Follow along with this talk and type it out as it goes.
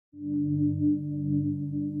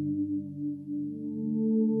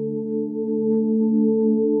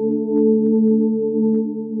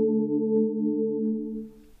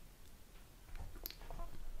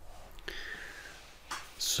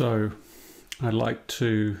I'd like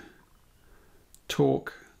to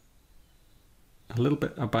talk a little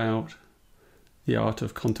bit about the art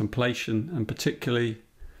of contemplation, and particularly,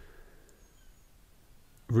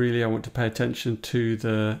 really I want to pay attention to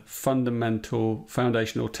the fundamental,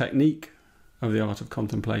 foundational technique of the art of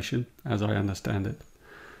contemplation as I understand it.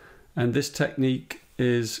 And this technique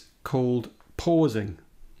is called pausing.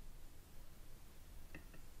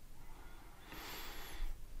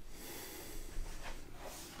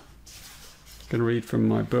 I'm going to read from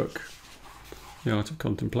my book, The Art of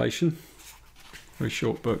Contemplation. Very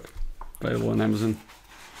short book, available on Amazon.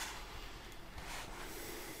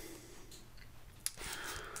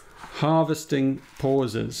 Harvesting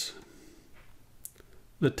pauses.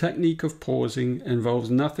 The technique of pausing involves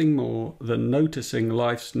nothing more than noticing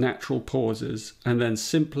life's natural pauses and then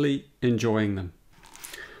simply enjoying them.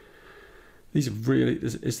 These are really,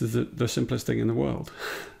 it's the simplest thing in the world.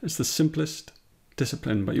 It's the simplest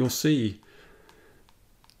discipline, but you'll see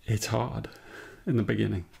it's hard in the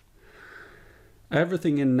beginning.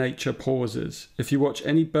 Everything in nature pauses. If you watch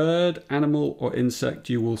any bird, animal, or insect,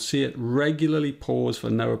 you will see it regularly pause for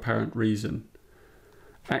no apparent reason.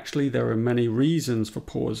 Actually, there are many reasons for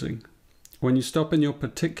pausing. When you stop in your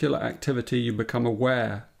particular activity, you become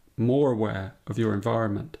more aware of your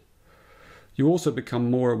environment. You also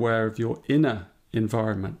become more aware of your inner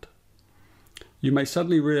environment. You may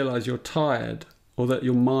suddenly realize you're tired, or that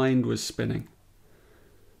your mind was spinning,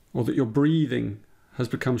 or that your breathing has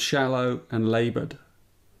become shallow and labored.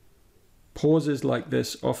 Pauses like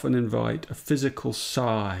this often invite a physical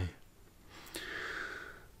sigh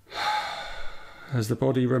as the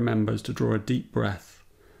body remembers to draw a deep breath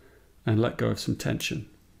and let go of some tension.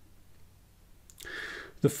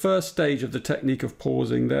 The first stage of the technique of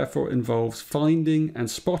pausing therefore involves finding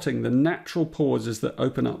and spotting the natural pauses that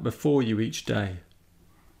open up before you each day.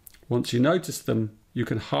 Once you notice them, you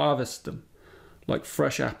can harvest them like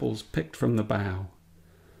fresh apples picked from the bough.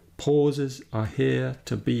 Pauses are here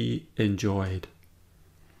to be enjoyed.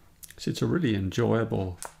 So it's a really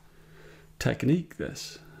enjoyable technique,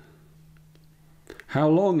 this. How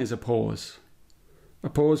long is a pause? A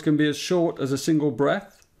pause can be as short as a single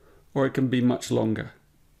breath, or it can be much longer.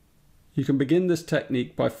 You can begin this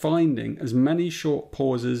technique by finding as many short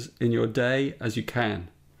pauses in your day as you can.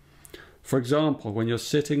 For example, when you're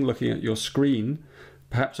sitting looking at your screen,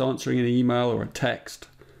 perhaps answering an email or a text,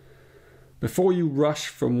 before you rush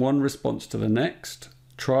from one response to the next,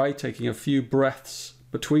 try taking a few breaths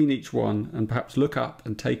between each one and perhaps look up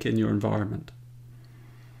and take in your environment.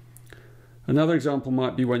 Another example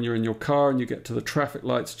might be when you're in your car and you get to the traffic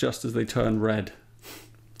lights just as they turn red.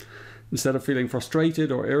 Instead of feeling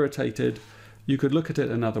frustrated or irritated, you could look at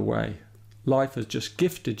it another way. Life has just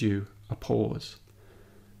gifted you a pause.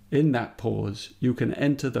 In that pause, you can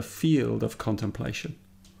enter the field of contemplation.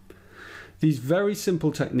 These very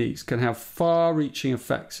simple techniques can have far-reaching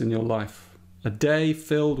effects in your life. A day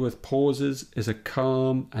filled with pauses is a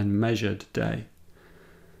calm and measured day.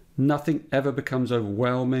 Nothing ever becomes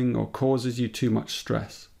overwhelming or causes you too much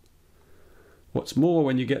stress. What's more,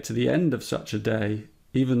 when you get to the end of such a day,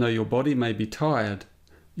 even though your body may be tired,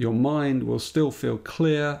 your mind will still feel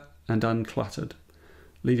clear and uncluttered,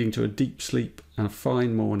 leading to a deep sleep and a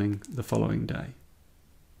fine morning the following day.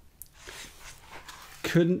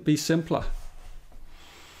 Couldn't be simpler.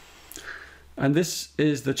 And this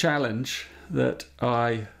is the challenge that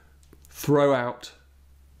I throw out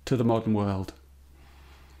to the modern world.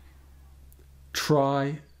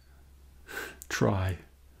 Try.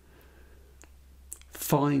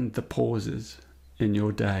 Find the pauses in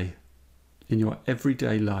your day, in your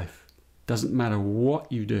everyday life. Doesn't matter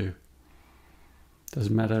what you do.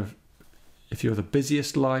 Doesn't matter if you're the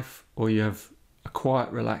busiest life or you have a quiet,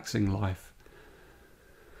 relaxing life.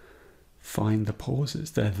 Find the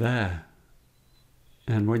pauses. They're there.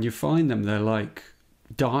 And when you find them, they're like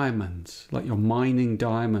diamonds, like you're mining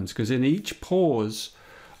diamonds, because in each pause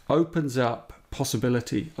opens up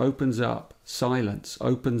possibility, opens up silence,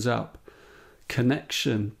 opens up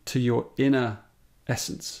connection to your inner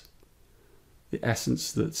essence. The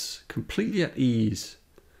essence that's completely at ease.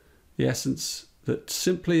 The essence that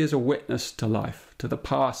simply is a witness to life, to the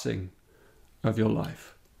passing of your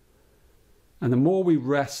life. And the more we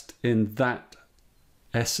rest in that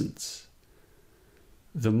essence,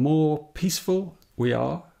 the more peaceful we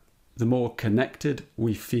are, the more connected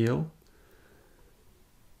we feel,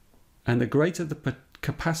 and the greater the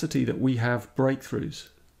capacity that we have breakthroughs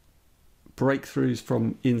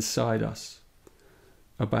from inside us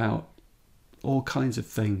about all kinds of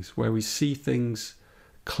things, where we see things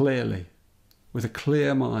clearly, with a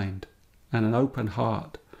clear mind and an open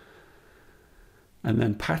heart. And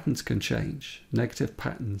then patterns can change. Negative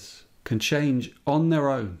patterns can change on their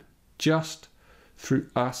own just through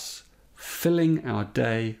us filling our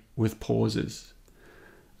day with pauses.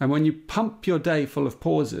 And when you pump your day full of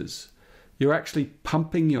pauses, you're actually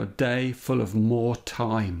pumping your day full of more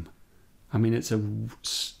time. I mean, it's an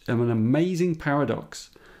amazing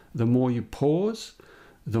paradox. The more you pause,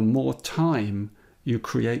 the more time you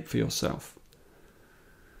create for yourself.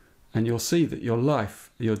 And you'll see that your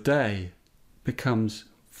life, your day, becomes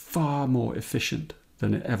far more efficient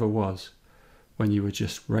than it ever was when you were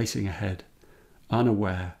just racing ahead,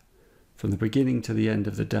 unaware, from the beginning to the end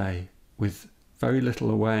of the day, with very little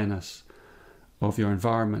awareness of your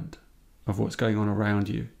environment, of what's going on around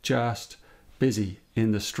you, just busy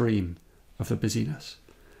in the stream of the busyness.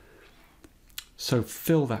 So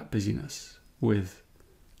fill that busyness with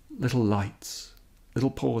little lights, little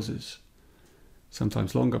pauses,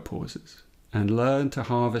 sometimes longer pauses, and learn to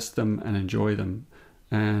harvest them and enjoy them.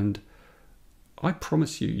 And I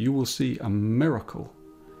promise you, you will see a miracle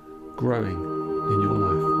growing in your